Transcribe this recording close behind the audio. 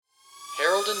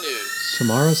Herald and News.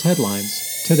 Tomorrow's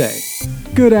headlines today.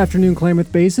 Good afternoon,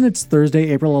 Klamath Basin. It's Thursday,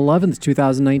 April 11th,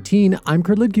 2019. I'm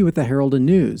Kurt Lidke with the Herald and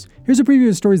News. Here's a preview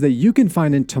of stories that you can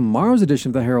find in tomorrow's edition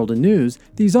of the Herald and News.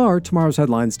 These are tomorrow's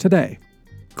headlines today.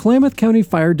 Klamath County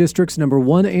Fire Districts number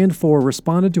 1 and 4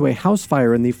 responded to a house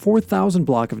fire in the 4000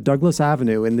 block of Douglas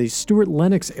Avenue in the Stuart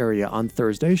Lennox area on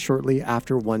Thursday, shortly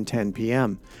after 1:10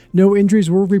 p.m. No injuries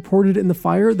were reported in the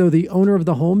fire, though the owner of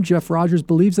the home, Jeff Rogers,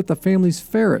 believes that the family's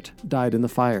ferret died in the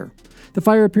fire. The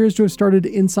fire appears to have started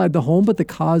inside the home, but the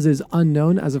cause is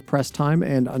unknown as of press time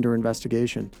and under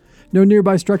investigation. No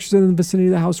nearby structures in the vicinity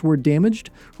of the house were damaged.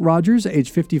 Rogers, age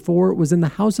 54, was in the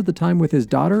house at the time with his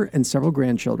daughter and several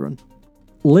grandchildren.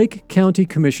 Lake County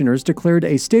commissioners declared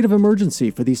a state of emergency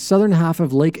for the southern half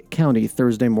of Lake County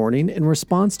Thursday morning in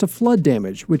response to flood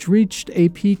damage, which reached a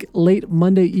peak late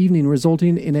Monday evening,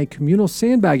 resulting in a communal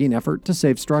sandbagging effort to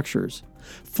save structures.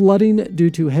 Flooding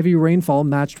due to heavy rainfall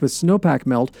matched with snowpack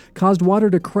melt caused water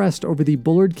to crest over the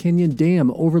Bullard Canyon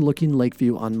Dam overlooking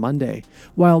Lakeview on Monday,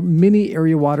 while many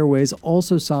area waterways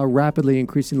also saw rapidly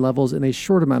increasing levels in a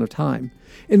short amount of time.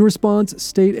 In response,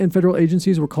 state and federal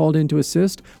agencies were called in to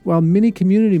assist, while many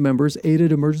community members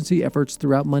aided emergency efforts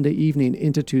throughout Monday evening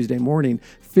into Tuesday morning,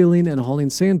 filling and hauling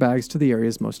sandbags to the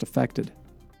areas most affected.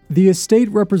 The estate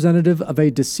representative of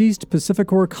a deceased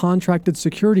Pacificor contracted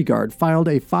security guard filed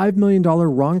a $5 million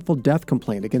wrongful death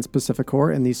complaint against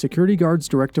Pacificor and the security guard's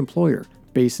direct employer,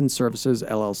 Basin Services,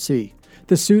 LLC.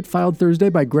 The suit, filed Thursday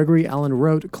by Gregory Allen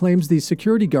Rote, claims the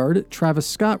security guard, Travis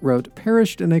Scott Rote,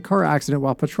 perished in a car accident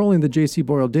while patrolling the J.C.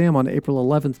 Boyle Dam on April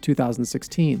 11,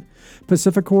 2016.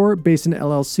 Pacificor, Basin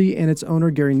LLC, and its owner,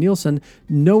 Gary Nielsen,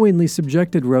 knowingly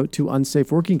subjected Rote to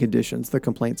unsafe working conditions, the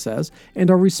complaint says, and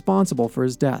are responsible for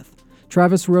his death.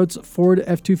 Travis Rote's Ford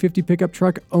F-250 pickup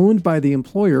truck, owned by the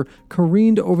employer,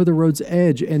 careened over the road's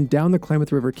edge and down the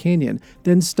Klamath River Canyon,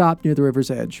 then stopped near the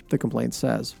river's edge, the complaint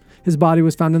says. His body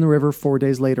was found in the river 4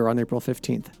 days later on April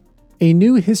 15th. A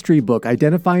new history book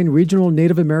identifying regional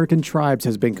Native American tribes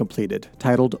has been completed,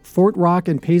 titled Fort Rock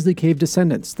and Paisley Cave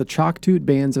Descendants, the Choctaw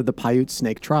Bands of the Paiute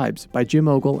Snake Tribes, by Jim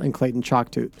Ogle and Clayton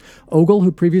Choctaw. Ogle,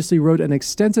 who previously wrote an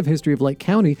extensive history of Lake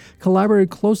County,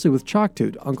 collaborated closely with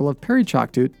Choctaw, uncle of Perry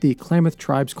Choctaw, the Klamath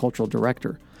Tribe's cultural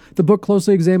director. The book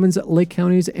closely examines Lake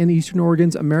County's and Eastern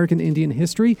Oregon's American Indian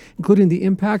history, including the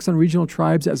impacts on regional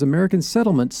tribes as American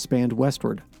settlements spanned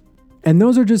westward. And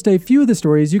those are just a few of the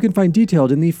stories you can find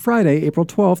detailed in the Friday, April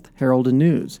 12th Herald and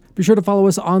News. Be sure to follow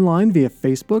us online via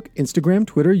Facebook, Instagram,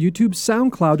 Twitter, YouTube,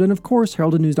 SoundCloud, and of course,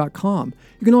 heraldandnews.com.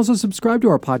 You can also subscribe to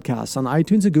our podcasts on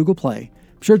iTunes and Google Play.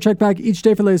 Be sure to check back each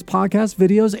day for the latest podcasts,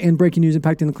 videos, and breaking news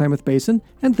impacting the Klamath Basin.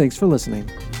 And thanks for listening.